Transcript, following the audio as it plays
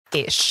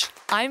Fit-ish.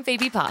 I'm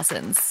Phoebe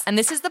Parsons, and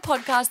this is the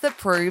podcast that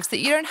proves that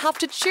you don't have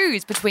to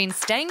choose between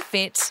staying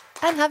fit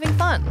and having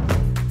fun.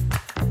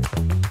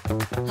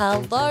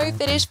 Hello,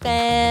 Fit-ish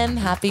fam.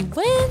 Happy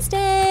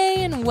Wednesday,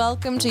 and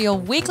welcome to your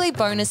weekly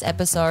bonus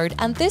episode.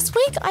 And this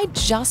week, I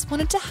just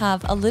wanted to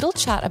have a little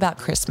chat about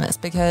Christmas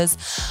because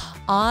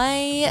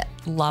I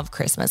love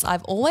Christmas.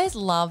 I've always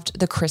loved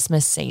the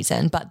Christmas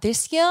season, but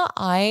this year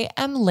I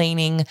am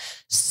leaning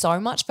so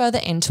much further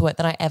into it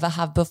than I ever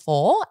have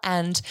before.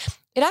 And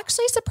it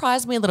actually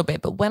surprised me a little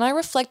bit, but when I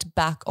reflect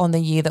back on the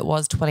year that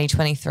was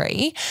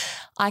 2023,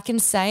 I can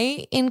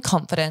say in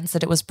confidence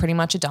that it was pretty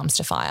much a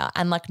dumpster fire.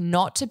 And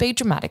not to be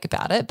dramatic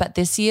about it, but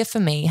this year for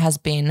me has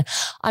been,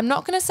 I'm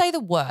not going to say the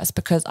worst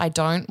because I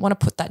don't want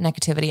to put that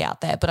negativity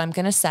out there, but I'm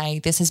going to say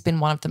this has been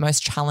one of the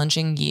most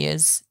challenging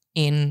years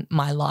in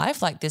my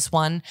life. This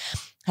one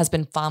has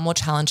been far more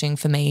challenging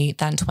for me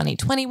than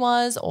 2020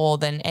 was, or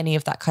than any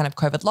of that kind of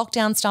COVID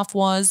lockdown stuff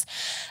was.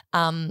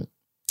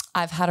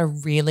 I've had a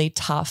really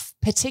tough,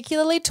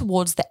 particularly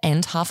towards the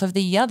end half of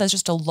the year. There's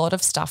just a lot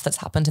of stuff that's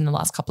happened in the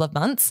last couple of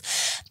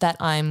months that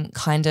I'm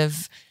kind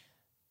of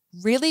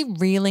really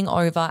reeling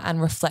over and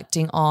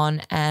reflecting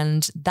on.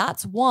 And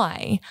that's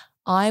why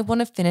I want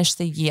to finish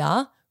the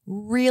year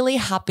really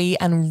happy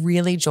and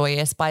really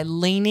joyous by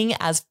leaning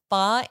as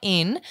far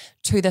in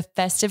to the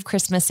festive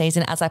Christmas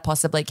season as I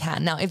possibly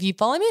can. Now, if you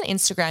follow me on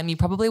Instagram, you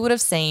probably would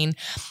have seen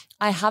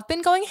I have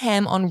been going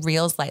ham on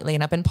Reels lately,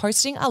 and I've been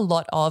posting a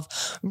lot of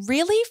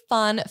really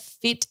fun,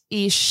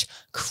 fit-ish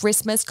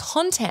Christmas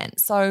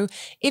content. So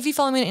if you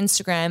follow me on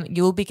Instagram,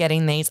 you will be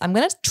getting these. I'm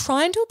going to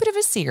try and do a bit of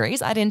a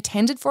series. I'd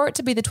intended for it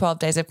to be the 12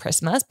 days of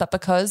Christmas, but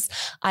because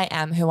I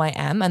am who I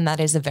am, and that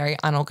is a very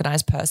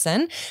unorganized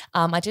person,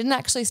 I didn't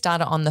actually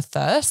start it on the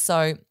 1st.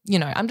 So,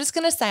 I'm just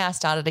going to say I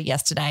started it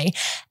yesterday.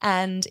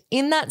 And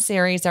in that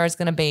series, there is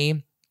going to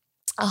be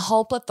a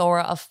whole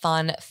plethora of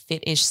fun,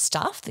 fit-ish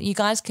stuff that you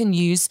guys can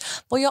use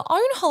for your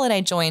own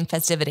holiday joy and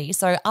festivity.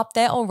 So up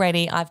there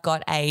already, I've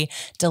got a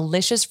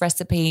delicious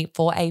recipe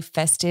for a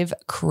festive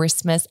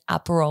Christmas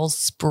Aperol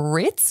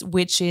Spritz,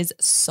 which is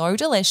so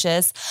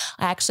delicious.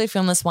 I actually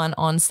filmed this one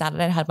on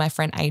Saturday. I had my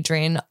friend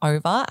Adrian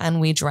over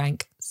and we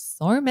drank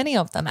so many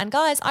of them. And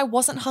guys, I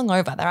wasn't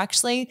hungover. They're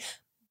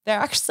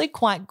actually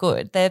quite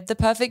good. They're the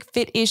perfect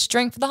fit-ish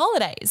drink for the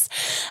holidays.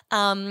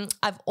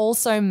 I've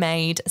also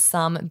made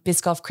some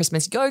Biscoff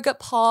Christmas yogurt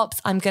pops.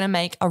 I'm going to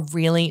make a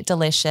really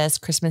delicious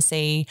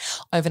Christmassy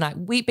overnight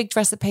wheat baked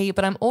recipe,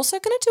 but I'm also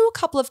going to do a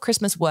couple of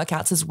Christmas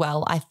workouts as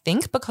well, I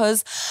think,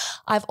 because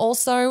I've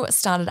also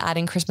started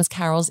adding Christmas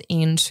carols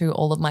into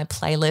all of my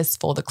playlists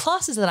for the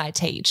classes that I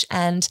teach.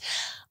 And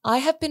I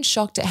have been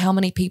shocked at how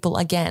many people,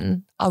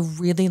 again, are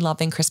really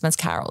loving Christmas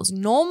carols.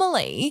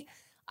 Normally,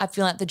 I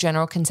feel like the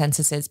general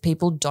consensus is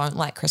people don't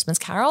like Christmas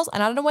carols.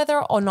 And I don't know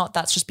whether or not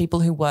that's just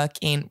people who work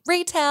in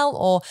retail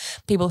or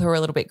people who are a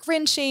little bit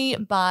grinchy,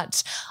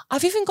 but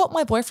I've even got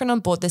my boyfriend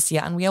on board this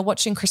year and we are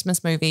watching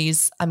Christmas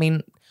movies. I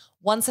mean,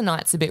 once a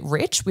night's a bit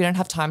rich. We don't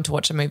have time to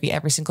watch a movie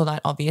every single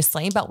night,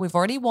 obviously, but we've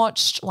already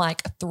watched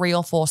 3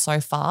 or 4 so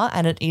far,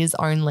 and it is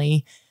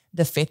only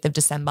the 5th of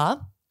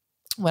December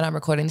when I'm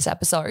recording this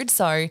episode.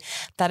 So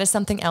that is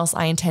something else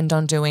I intend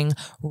on doing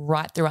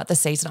right throughout the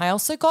season. I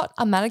also got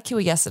a manicure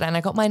yesterday and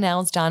I got my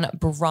nails done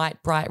bright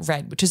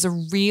red, which is a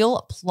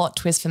real plot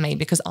twist for me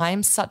because I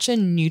am such a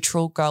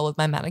neutral girl with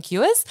my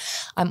manicures.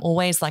 I'm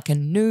always a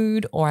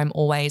nude or I'm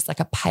always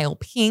a pale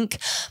pink,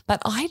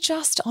 but I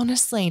just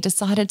honestly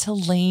decided to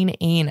lean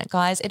in.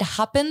 Guys, it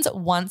happens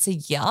once a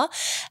year.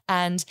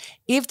 And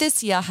if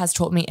this year has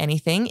taught me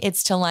anything,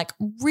 it's to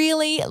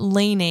really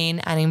lean in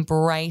and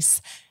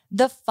embrace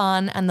the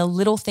fun and the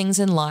little things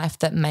in life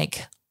that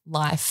make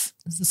life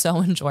so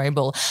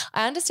enjoyable.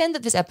 I understand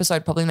that this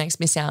episode probably makes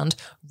me sound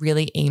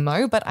really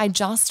emo, but I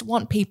just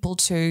want people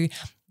to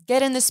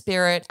get in the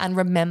spirit and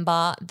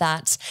remember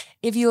that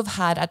if you have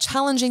had a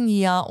challenging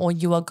year or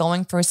you are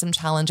going through some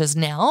challenges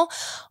now,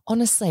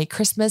 honestly,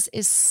 Christmas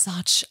is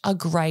such a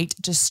great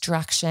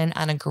distraction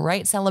and a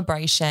great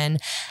celebration.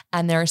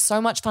 And there is so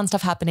much fun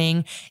stuff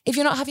happening. If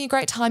you're not having a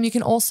great time, you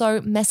can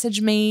also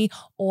message me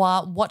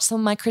or watch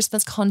some of my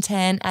Christmas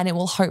content and it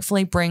will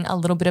hopefully bring a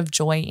little bit of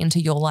joy into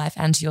your life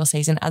and to your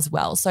season as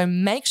well. So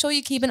make sure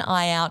you keep an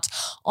eye out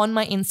on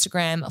my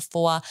Instagram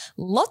for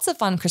lots of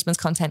fun Christmas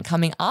content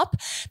coming up.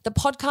 The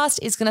podcast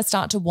is going to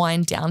start to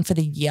wind down for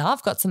the year.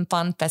 I've got some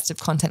fun festive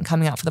content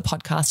coming up for the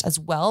podcast as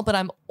well, but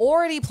I'm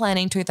already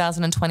planning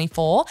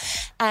 2024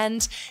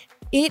 and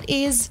it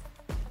is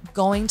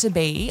going to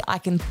be, I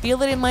can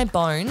feel it in my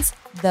bones,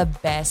 the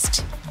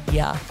best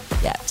year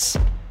yet.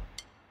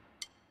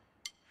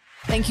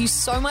 Thank you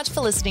so much for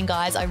listening,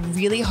 guys. I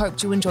really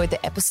hope you enjoyed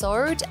the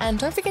episode. And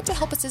don't forget to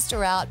help a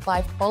sister out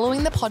by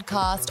following the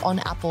podcast on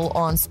Apple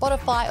or on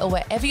Spotify or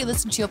wherever you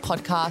listen to your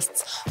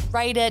podcasts.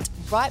 Rate it,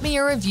 write me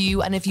a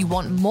review. And if you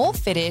want more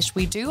Fit-ish,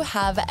 we do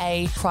have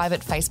a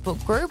private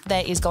Facebook group.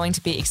 There is going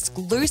to be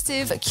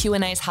exclusive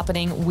Q&As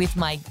happening with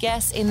my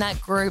guests in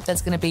that group.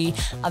 There's going to be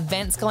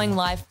events going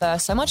live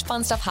first. So much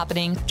fun stuff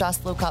happening.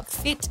 Just look up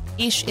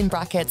Fit-ish in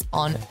brackets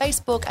on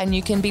Facebook and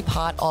you can be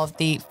part of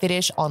the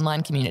Fit-ish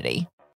online community.